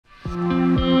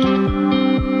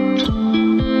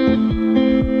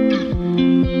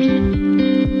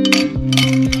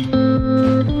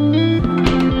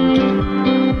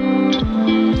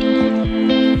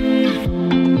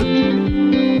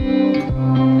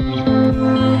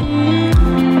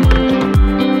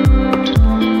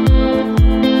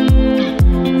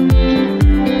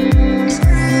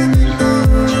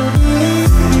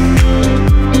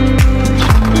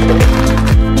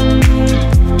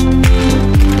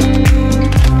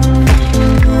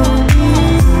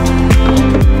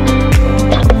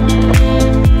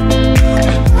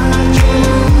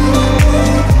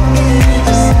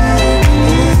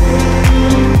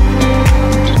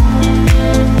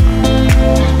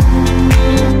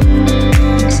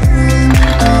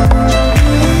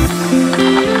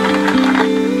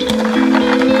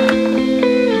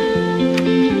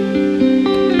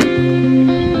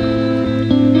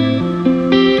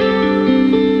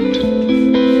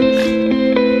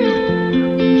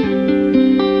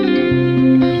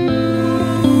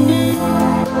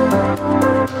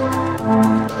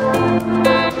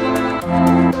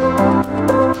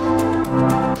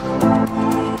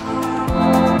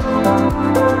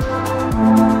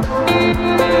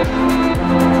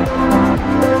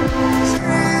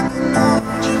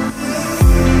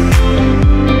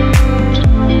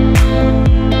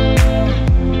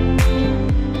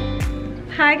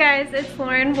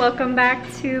welcome back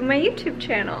to my YouTube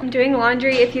channel. I'm doing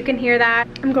laundry if you can hear that.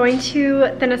 I'm going to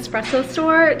the Nespresso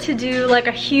store to do like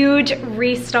a huge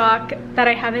restock that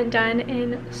I haven't done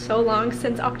in so long,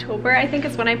 since October I think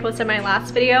is when I posted my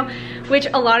last video, which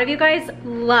a lot of you guys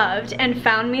loved and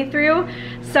found me through.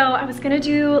 So I was gonna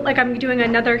do like, I'm doing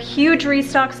another huge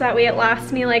restock so that way it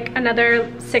lasts me like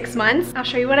another 6 months. I'll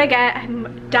show you what I get.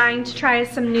 I'm dying to try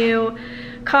some new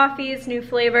coffees, new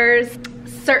flavors,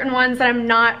 certain ones that I'm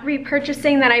not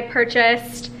repurchasing that I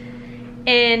purchased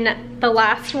in the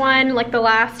last one, like the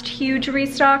last huge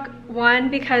restock.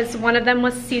 One, because one of them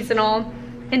was seasonal,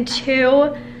 and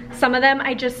two, some of them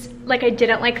I just like, I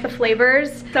didn't like the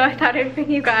flavors. So I thought I'd bring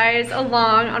you guys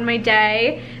along on my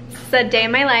day. It's a day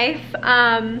in my life.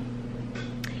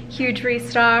 Huge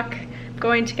restock. I'm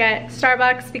going to get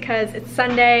Starbucks because it's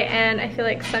Sunday and I feel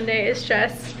like Sunday is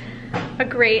just a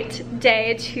great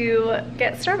day to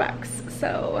get Starbucks.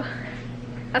 So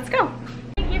let's go.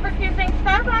 Thank you for choosing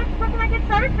Starbucks. What can I get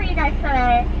started for you guys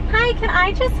today? Hi, can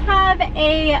I just have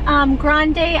a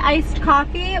grande iced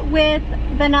coffee with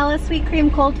vanilla sweet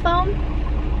cream cold foam?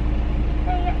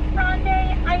 A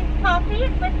grande iced coffee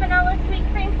with vanilla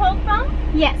sweet cream cold foam?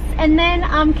 Yes, and then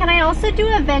can I also do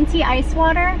a venti ice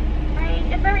water? Right.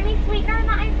 Is there any sweetener in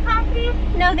the iced coffee?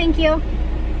 No, thank you.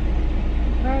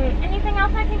 Right. Anything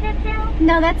else I can get you?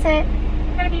 No, that's it.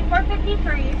 It's gonna be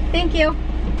 $4.53. Thank you.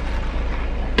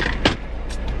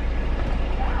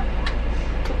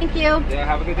 Thank you. Yeah,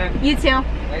 have a good day. You too.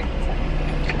 Thanks.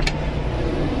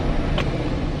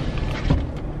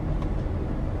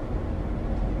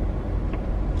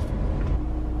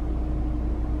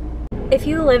 If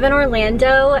you live in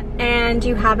Orlando and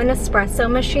you have an espresso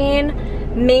machine,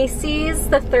 Macy's,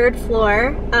 the third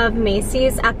floor of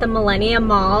Macy's at the Millennium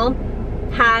Mall,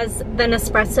 has the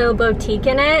Nespresso boutique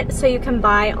in it, so you can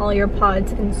buy all your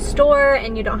pods in store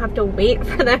and you don't have to wait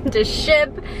for them to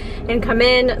ship and come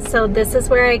in. So this is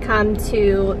where I come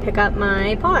to pick up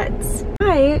my pods.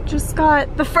 I just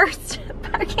got the first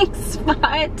parking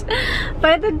spot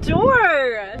by the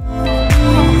door.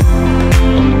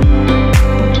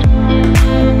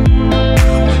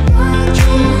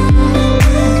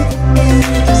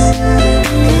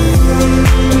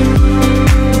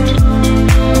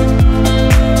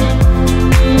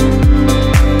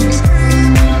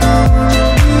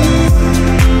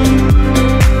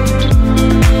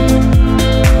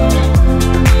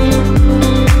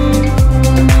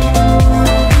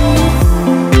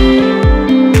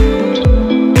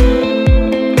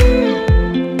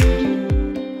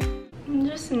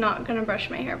 Not gonna brush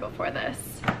my hair before this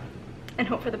and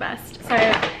hope for the best. So I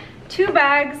have 2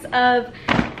 bags of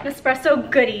Nespresso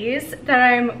goodies that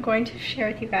I'm going to share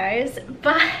with you guys,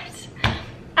 but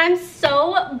I'm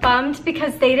so bummed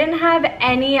because they didn't have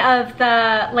any of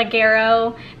the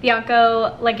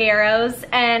Bianco Lageros,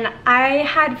 and I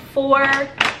had 4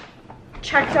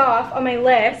 checked off on my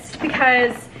list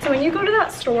because, so when you go to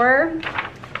that store,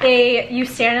 you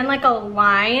stand in like a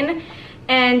line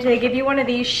and they give you one of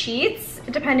these sheets.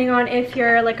 Depending on if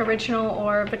you're like original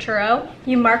or Veturo,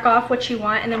 you mark off what you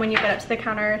want, and then when you get up to the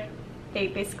counter, they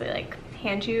basically like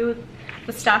hand you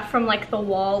the stuff from like the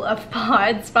wall of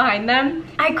pods behind them.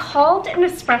 I called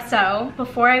Nespresso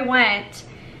before I went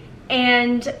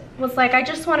and was like, I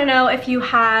just want to know if you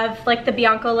have like the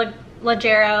Bianco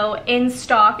Leggero in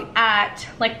stock at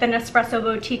like the Nespresso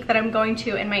boutique that I'm going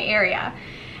to in my area.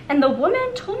 And the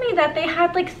woman told me that they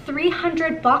had like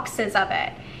 300 boxes of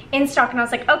it in stock, and I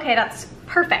was like, okay, that's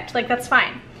perfect, like that's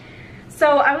fine.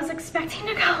 So I was expecting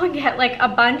to go and get like a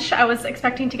bunch. I was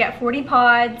expecting to get 40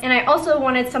 pods, and I also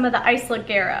wanted some of the Ice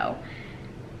Leggero.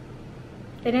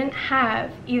 They didn't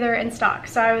have either in stock,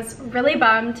 so I was really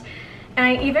bummed. And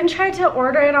I even tried to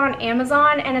order it on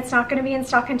Amazon, and it's not gonna be in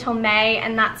stock until May,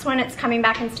 and that's when it's coming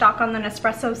back in stock on the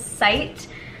Nespresso site.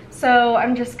 So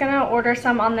I'm just gonna order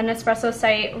some on the Nespresso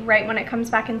site right when it comes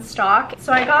back in stock.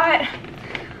 So I got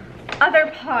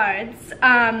other pods,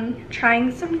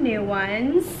 trying some new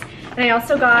ones, and I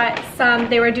also got some,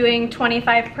 they were doing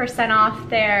 25% off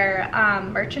their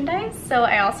merchandise, so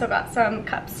I also got some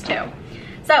cups too.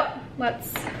 So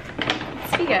let's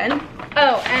begin.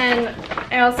 Oh, and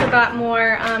I also got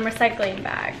more recycling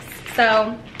bags.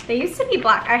 So they used to be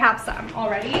black. I have some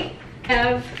already. I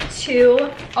have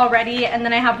 2 already, and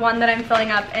then I have 1 that I'm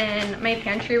filling up in my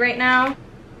pantry right now.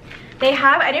 They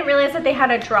have, I didn't realize that they had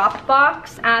a drop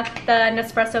box at the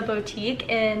Nespresso boutique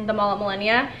in the mall at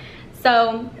Millennia.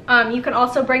 So you can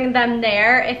also bring them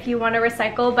there if you want to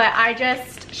recycle, but I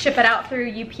just ship it out through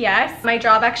UPS. My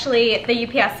job actually, the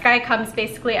UPS guy comes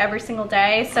basically every single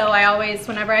day, so I always,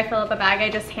 whenever I fill up a bag, I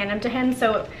just hand them to him.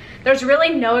 So there's really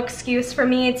no excuse for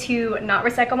me to not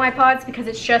recycle my pods because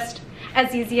it's just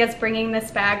as easy as bringing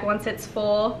this bag once it's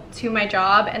full to my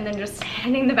job and then just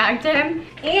handing the bag to him.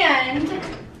 And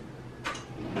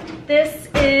this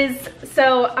is,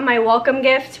 so my welcome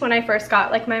gift when I first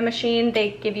got like my machine,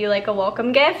 they give you like a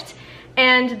welcome gift.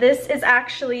 And this is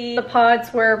actually, the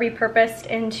pods were repurposed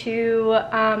into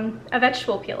a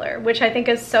vegetable peeler, which I think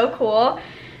is so cool.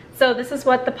 So this is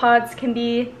what the pods can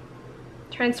be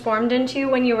transformed into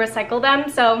when you recycle them.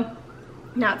 So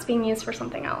now it's being used for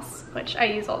something else, which I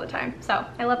use all the time. So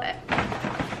I love it.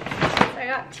 So I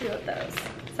got 2 of those.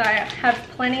 So I have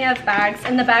plenty of bags,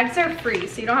 and the bags are free,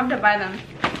 so you don't have to buy them.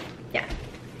 Yeah.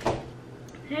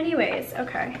 Anyways,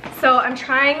 okay. So I'm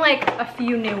trying like a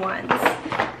few new ones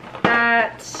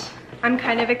that I'm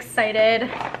kind of excited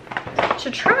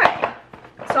to try.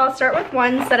 So I'll start with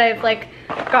ones that I've like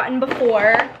gotten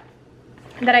before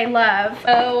that I love.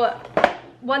 So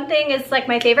one thing is like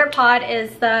my favorite pod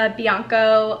is the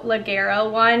Bianco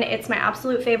Ligero one. It's my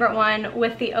absolute favorite one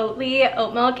with the Oatly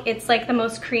oat milk. It's like the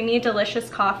most creamy, delicious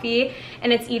coffee,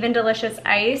 and it's even delicious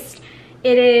iced.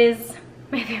 It is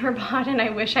my favorite pod, and I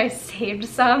wish I saved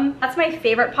some. That's my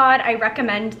favorite pod. I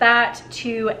recommend that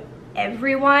to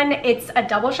everyone. It's a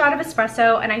double shot of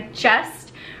espresso, and I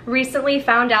just recently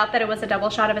found out that it was a double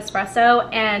shot of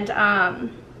espresso,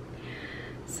 and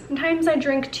sometimes I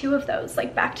drink 2 of those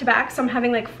like back to back, so I'm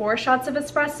having like 4 shots of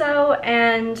espresso,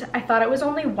 and I thought it was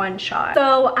only 1 shot.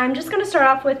 So I'm just gonna start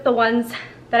off with the ones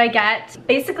that I get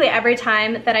basically every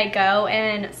time that I go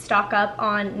and stock up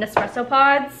on Nespresso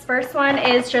pods. First one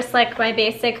is just like my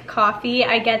basic coffee.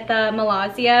 I get the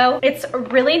Malazio. It's a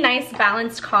really nice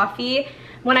balanced coffee.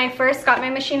 When I first got my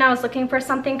machine, I was looking for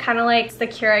something kind of like the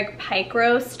Keurig Pike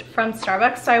Roast from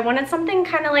Starbucks. So I wanted something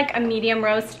kind of like a medium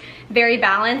roast, very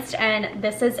balanced, and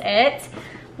this is it.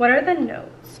 What are the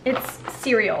notes? It's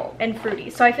cereal and fruity.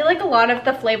 So I feel like a lot of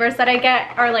the flavors that I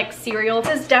get are like cereal.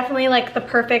 This is definitely like the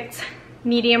perfect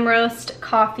medium roast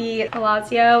coffee.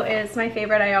 Malazio is my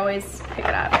favorite. I always pick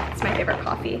it up. It's my favorite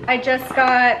coffee. I just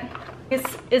got, this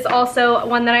is also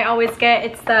one that I always get.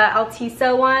 It's the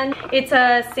Altiso one. It's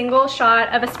a single shot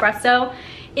of espresso.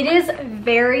 It is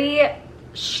very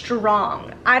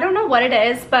strong. I don't know what it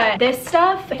is, but this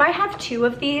stuff, if I have 2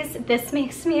 of these, this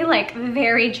makes me like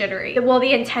very jittery. Well,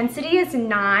 the intensity is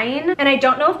 9, and I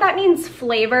don't know if that means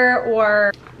flavor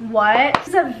or what. This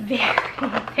is a very,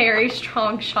 very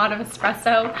strong shot of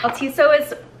espresso. Altiso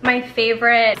is my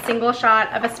favorite single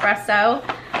shot of espresso.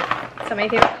 So my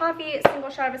favorite coffee, single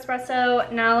shot of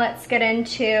espresso. Now let's get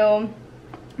into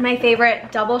my favorite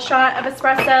double shot of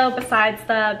espresso besides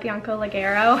the Bianco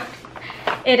Ligero.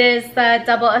 It is the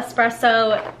double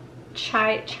espresso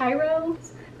chiro.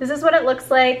 This is what it looks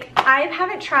like. I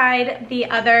haven't tried the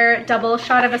other double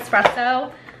shot of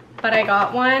espresso, but I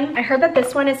got one. I heard that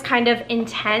this one is kind of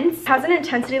intense. It has an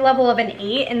intensity level of an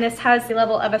 8, and this has the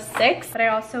level of a 6. But I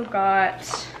also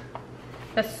got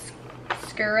the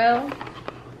Scuro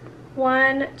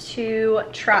one to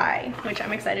try, which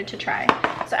I'm excited to try.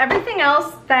 So everything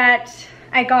else that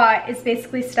I got is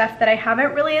basically stuff that I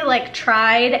haven't really like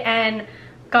tried and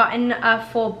gotten a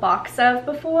full box of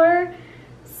before.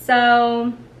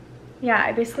 So yeah,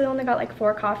 I basically only got like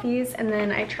 4 coffees, and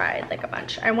then I tried like a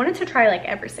bunch. I wanted to try like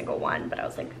every single one, but I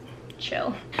was like,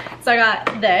 chill. So I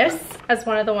got this as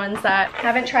one of the ones that I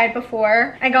haven't tried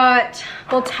before. I got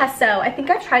Voltesso. I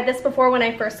think I've tried this before when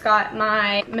I first got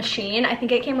my machine. I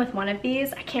think it came with one of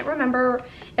these. I can't remember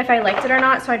if I liked it or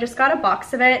not, so I just got a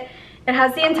box of it. It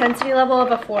has the intensity level of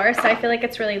a 4, so I feel like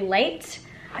it's really light.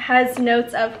 It has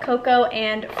notes of cocoa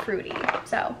and fruity.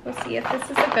 So we'll see if this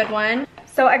is a good one.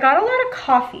 So I got a lot of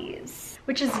coffees,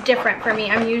 which is different for me.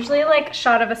 I'm usually like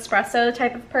shot of espresso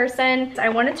type of person. I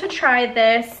wanted to try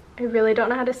this. I really don't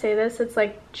know how to say this. It's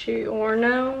like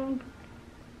Giorno.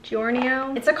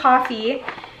 It's a coffee.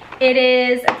 It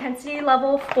is intensity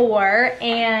level 4,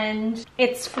 and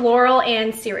it's floral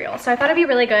and cereal. So I thought it'd be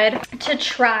really good to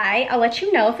try. I'll let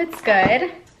you know if it's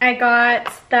good. I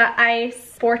got the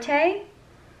Ice Forte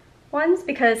ones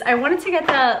because I wanted to get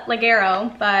the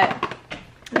Ligero, but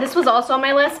this was also on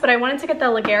my list, but I wanted to get the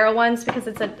Ligero ones because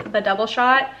it's the double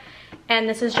shot, and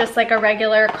this is just like a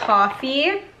regular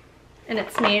coffee, and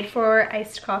it's made for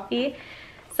iced coffee.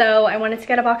 So I wanted to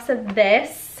get a box of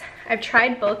this. I've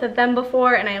tried both of them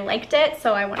before and I liked it,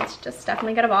 so I wanted to just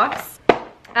definitely get a box.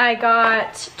 I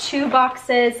got 2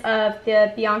 boxes of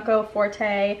the Bianco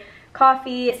Forte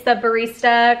coffee. It's the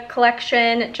barista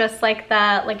collection, just like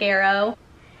the Ligero.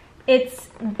 It's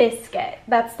biscuit.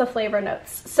 That's the flavor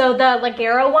notes. So the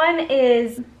Ligero one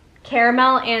is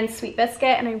caramel and sweet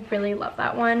biscuit, and I really love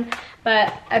that one,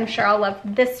 but I'm sure I'll love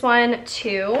this one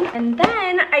too. And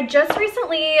then I just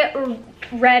recently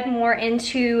read more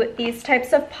into these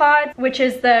types of pods, which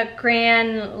is the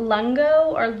Gran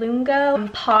Lungo or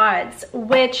Lungo pods,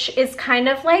 which is kind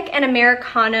of like an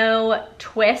Americano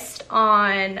twist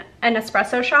on an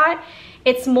espresso shot.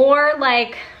 It's more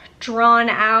like drawn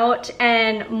out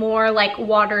and more like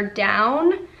watered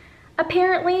down.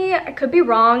 Apparently, I could be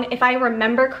wrong. If I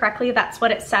remember correctly, that's what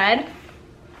it said.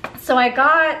 So I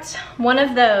got one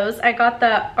of those. I got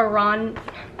the Iran.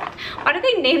 Why do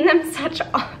they name them such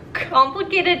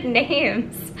complicated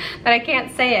names that I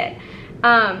can't say it?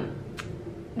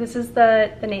 This is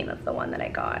the name of the one that I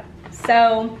got.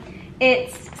 So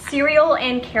it's cereal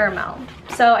and caramel.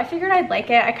 So I figured I'd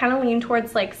like it. I kind of lean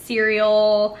towards like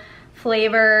cereal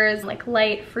flavors, like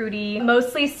light, fruity,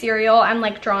 mostly cereal I'm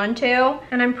like drawn to.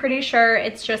 And I'm pretty sure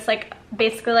it's just like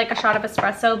basically like a shot of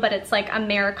espresso, but it's like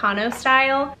Americano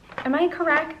style. Am I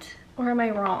correct or am I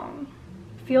wrong?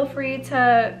 Feel free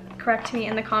to correct me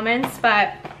in the comments,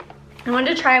 but I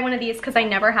wanted to try one of these because I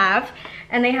never have.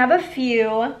 And they have a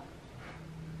few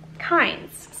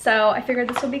kinds. So I figured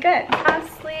this would be good.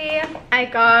 Lastly, I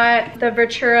got the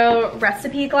Verturo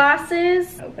recipe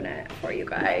glasses. Open it for you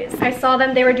guys. I saw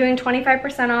them, they were doing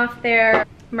 25% off their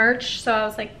merch. So I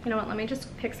was like, you know what, let me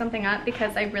just pick something up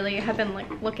because I really have been like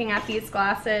looking at these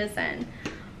glasses and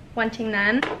wanting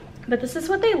them. But this is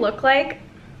what they look like.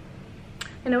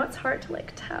 I know it's hard to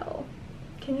like tell.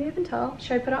 Can you even tell?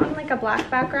 Should I put it on like a black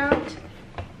background?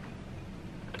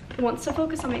 It wants to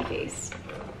focus on my face.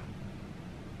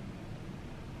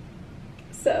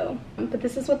 So, but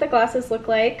this is what the glasses look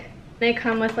like. They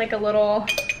come with like a little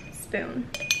spoon.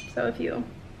 So if you,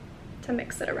 to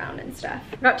mix it around and stuff.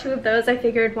 I got 2 of those. I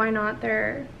figured why not?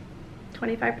 They're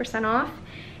 25% off.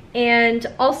 And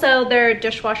also they're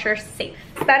dishwasher safe.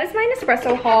 That is my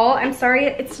Nespresso haul. I'm sorry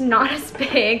it's not as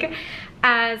big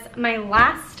as my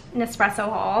last Nespresso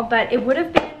haul, but it would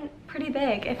have been pretty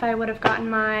big if I would have gotten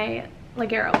my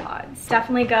Ligero pods.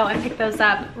 Definitely go and pick those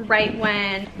up right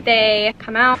when they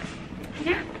come out.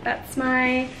 Yeah, that's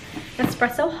my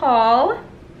Nespresso haul.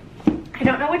 I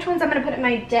don't know which ones I'm gonna put in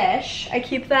my dish. I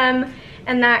keep them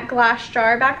in that glass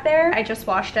jar back there. I just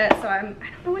washed it, so I don't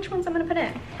know which ones I'm gonna put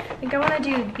in. I think I wanna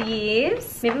do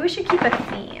these. Maybe we should keep a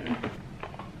theme.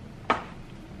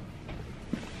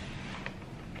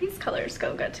 These colors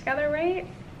go good together, right?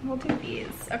 We'll do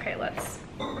these. Okay, let's.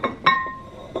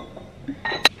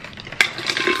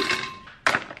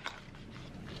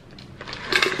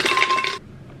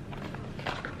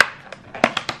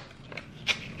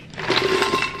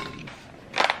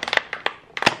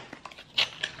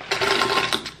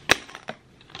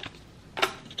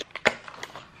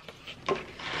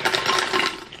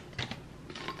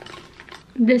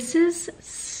 This is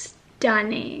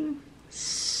stunning.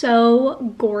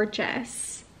 So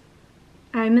gorgeous.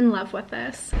 I'm in love with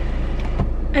this.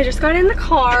 I just got in the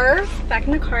car, back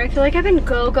in the car. I feel like I've been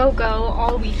go, go, go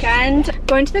all weekend.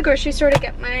 Going to the grocery store to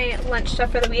get my lunch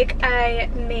stuff for the week. I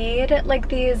made like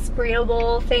these burrito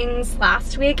bowl things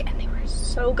last week and they were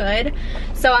so good.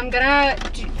 So I'm gonna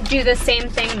do the same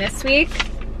thing this week.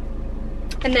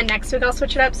 And then next week I'll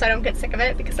switch it up so I don't get sick of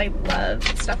it because I love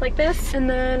stuff like this. And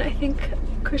then I think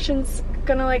Christian's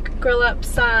gonna like grill up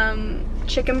some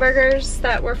chicken burgers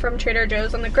that were from Trader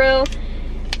Joe's on the grill.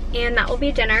 And that will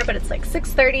be dinner, but it's like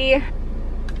 6:30.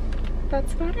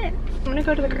 That's about it. I'm gonna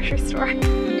go to the grocery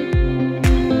store.